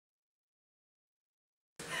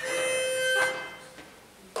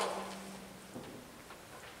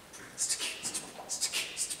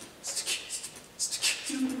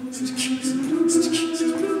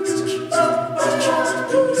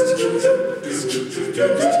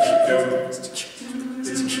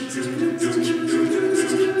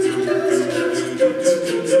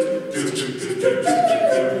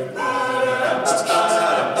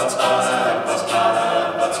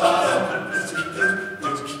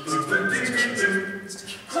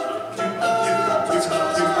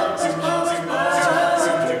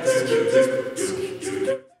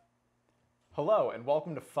Hello and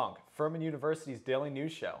welcome to Funk, Furman University's daily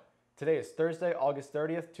news show. Today is Thursday, August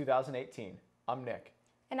 30th, 2018. I'm Nick.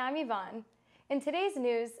 And I'm Yvonne. In today's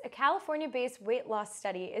news, a California-based weight loss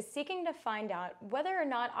study is seeking to find out whether or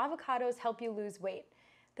not avocados help you lose weight.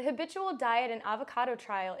 The Habitual Diet and Avocado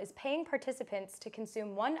Trial is paying participants to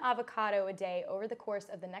consume 1 avocado a day over the course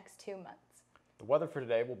of the next 2 months. The weather for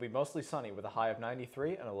today will be mostly sunny with a high of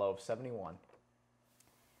 93 and a low of 71.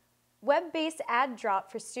 Web-based ad drop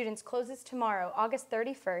for students closes tomorrow, August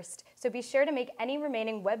 31st, so be sure to make any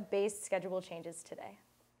remaining web-based schedule changes today.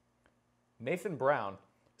 Nathan Brown,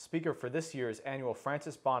 speaker for this year's annual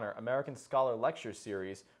Francis Bonner American Scholar Lecture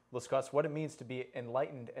Series, will discuss what it means to be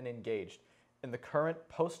enlightened and engaged in the current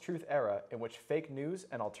post-truth era in which fake news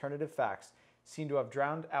and alternative facts seem to have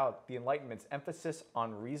drowned out the Enlightenment's emphasis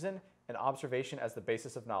on reason and observation as the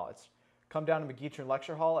basis of knowledge. Come down to McGeachern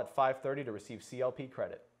Lecture Hall at 5:30 to receive CLP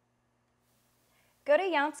credit. Go to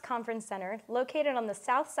Younts Conference Center, located on the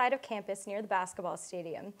south side of campus near the basketball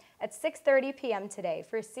stadium, at 6:30 p.m. today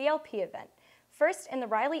for a CLP event. First in the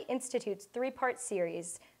Riley Institute's 3-part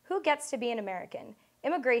series, Who Gets to Be an American?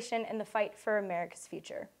 Immigration and the Fight for America's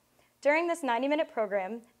Future. During this 90-minute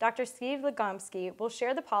program, Dr. Steve Legomsky will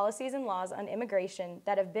share the policies and laws on immigration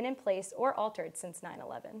that have been in place or altered since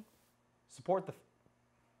 9/11. Support the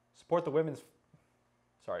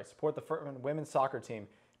Furman women's soccer team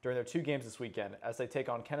during their 2 games this weekend as they take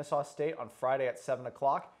on Kennesaw State on Friday at 7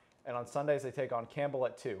 o'clock and on Sundays they take on Campbell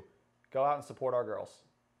at 2. Go out and support our girls.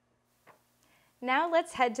 Now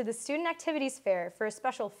let's head to the Student Activities Fair for a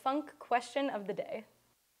special Funk question of the day.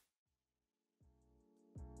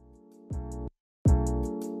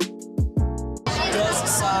 Does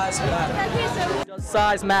size matter? Does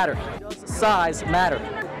size matter? Does size matter?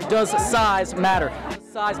 Does size matter? Does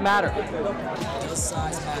size matter? Does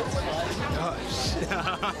size matter?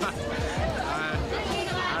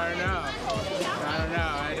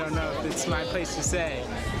 I don't know if it's my place to say.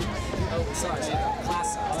 Oh, sorry,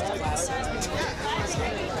 class size. Class size.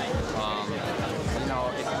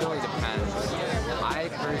 It really depends. I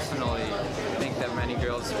personally think that many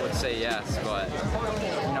girls would say yes, but,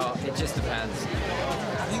 it just depends.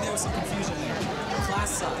 I think there was some confusion there. Class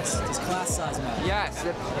size. Does class size matter? Yes,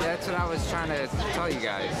 that's what I was trying to tell you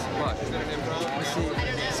guys. Look, you see,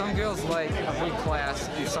 some girls like a big class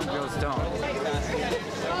and some girls don't.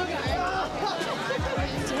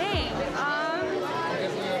 Dang,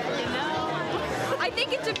 I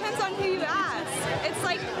think it depends on who you ask. It's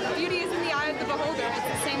like beauty is in the eye of the beholder. It's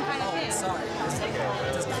the same kind of thing. Sorry.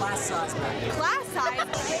 Does class size matter? Class size?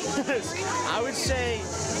 I would say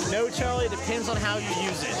no, Charlie. It depends on how you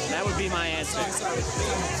use it. That would be my answer.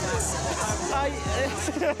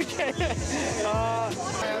 Okay. I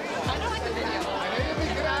don't like the video.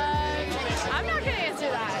 I'm not going to answer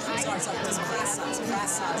that. Sorry. Does class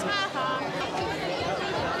size matter?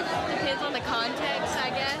 Depends on the context, I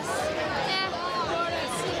guess. Yeah.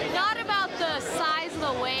 Not about the size of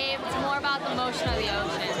the wave, it's more about the motion of the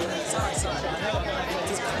ocean. Sorry.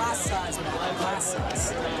 Does class size matter? Class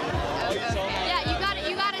size. Okay. Yeah,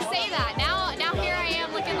 you gotta say that. Now here I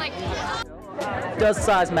am looking like. Does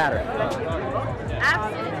size matter?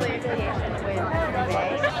 Absolutely.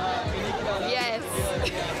 Yes.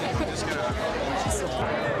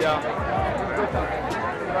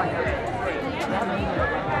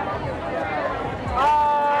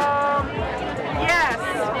 Yes.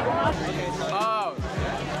 Oh,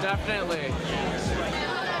 definitely.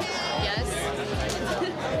 Yes.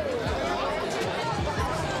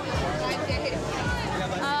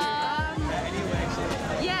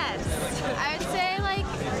 Yes. I would say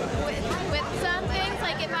with some things,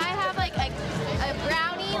 like if I have a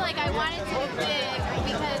brownie, I want it to be big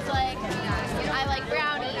because I like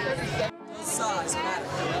brownies. Does size matter?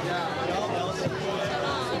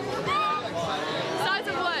 Size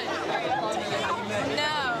of what?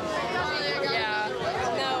 No. Yeah.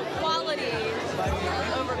 No. Quality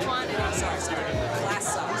over quantity. Sorry. Class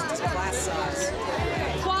size. Does class size?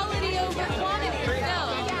 Quality over quantity.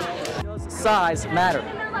 No. Does size matter?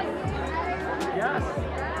 Yes.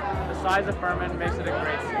 The size of Furman makes it a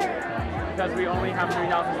great school because we only have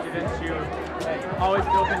 3,000 students. You always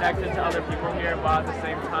feel connected to other people here, while at the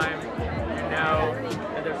same time,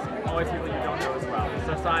 and there's always people you don't know as well.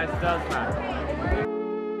 So size does matter.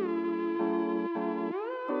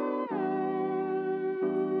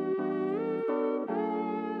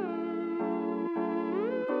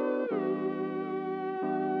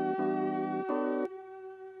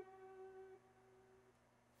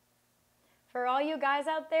 For all you guys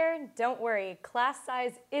out there, don't worry, class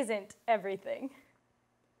size isn't everything.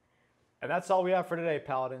 And that's all we have for today,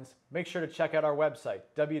 Paladins. Make sure to check out our website,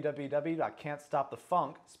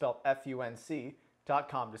 www.can'tstopthefunk, spelled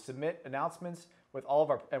FUNC.com, to submit announcements with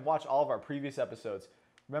and watch all of our previous episodes.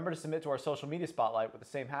 Remember to submit to our social media spotlight with the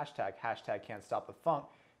same hashtag, #Can'tStopTheFunk,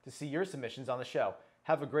 to see your submissions on the show.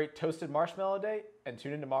 Have a great toasted marshmallow day, and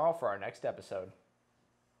tune in tomorrow for our next episode.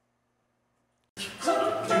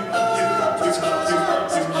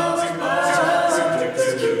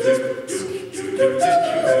 Thank you.